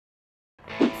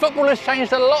Football has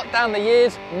changed a lot down the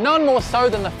years, none more so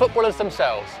than the footballers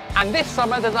themselves. And this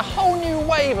summer there's a whole new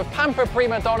wave of pampered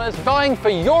prima donnas vying for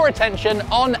your attention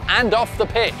on and off the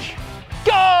pitch.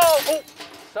 Go! Oh,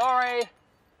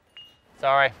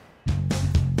 sorry.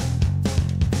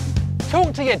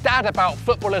 Talk to your dad about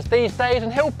footballers these days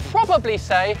and he'll probably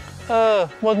say,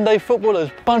 modern day footballers,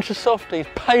 bunch of softies,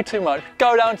 pay too much,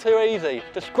 go down too easy,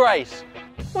 disgrace.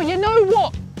 Well, you know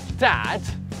what, Dad?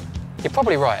 You're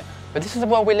probably right, but this is the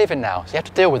world we live in now, so you have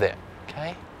to deal with it,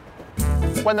 okay?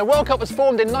 When the World Cup was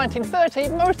formed in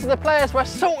 1930, most of the players were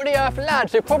salt-of-the-earth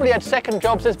lads who probably had second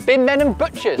jobs as bin men and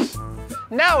butchers.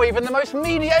 Now even the most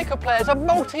mediocre players are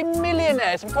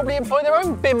multi-millionaires and probably employ their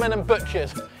own bin men and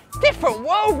butchers. Different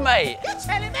world, mate! You're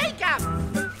telling me, Gav!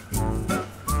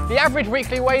 The average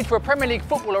weekly wage for a Premier League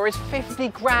footballer is 50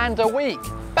 grand a week.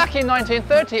 Back in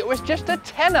 1930, it was just a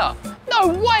tenner. No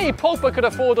way Pogba could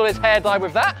afford all his hair dye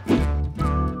with that.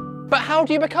 But how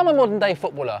do you become a modern day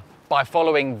footballer? By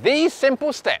following these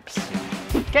simple steps.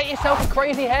 Get yourself a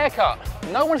crazy haircut.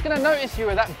 No one's going to notice you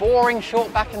with that boring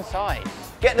short back and sides.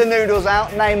 Get the noodles out,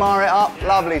 Neymar it up,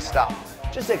 lovely stuff.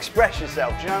 Just express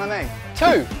yourself, do you know what I mean?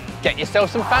 2. Get yourself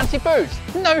some fancy boots.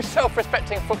 No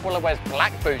self-respecting footballer wears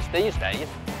black boots these days.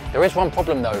 There is one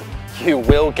problem though, you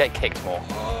will get kicked more.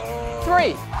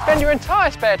 3. Spend your entire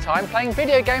spare time playing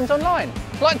video games online.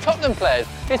 Like Tottenham players,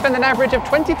 who spend an average of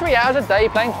 23 hours a day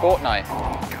playing Fortnite.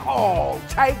 Oh,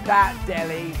 take that,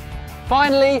 Delhi.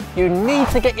 Finally, you need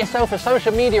to get yourself a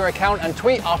social media account and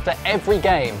tweet after every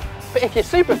game. But if you're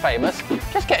super famous,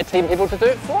 just get a team of people to do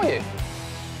it for you.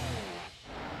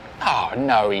 Oh,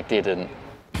 no, he didn't.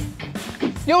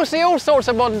 You'll see all sorts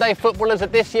of modern day footballers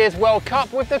at this year's World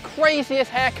Cup with the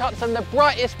craziest haircuts and the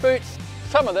brightest boots.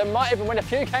 Some of them might even win a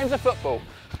few games of football.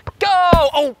 Go!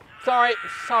 Oh, sorry,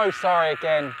 so sorry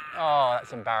again. Oh,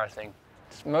 that's embarrassing.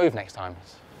 Just move next time.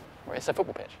 It's a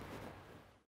football pitch.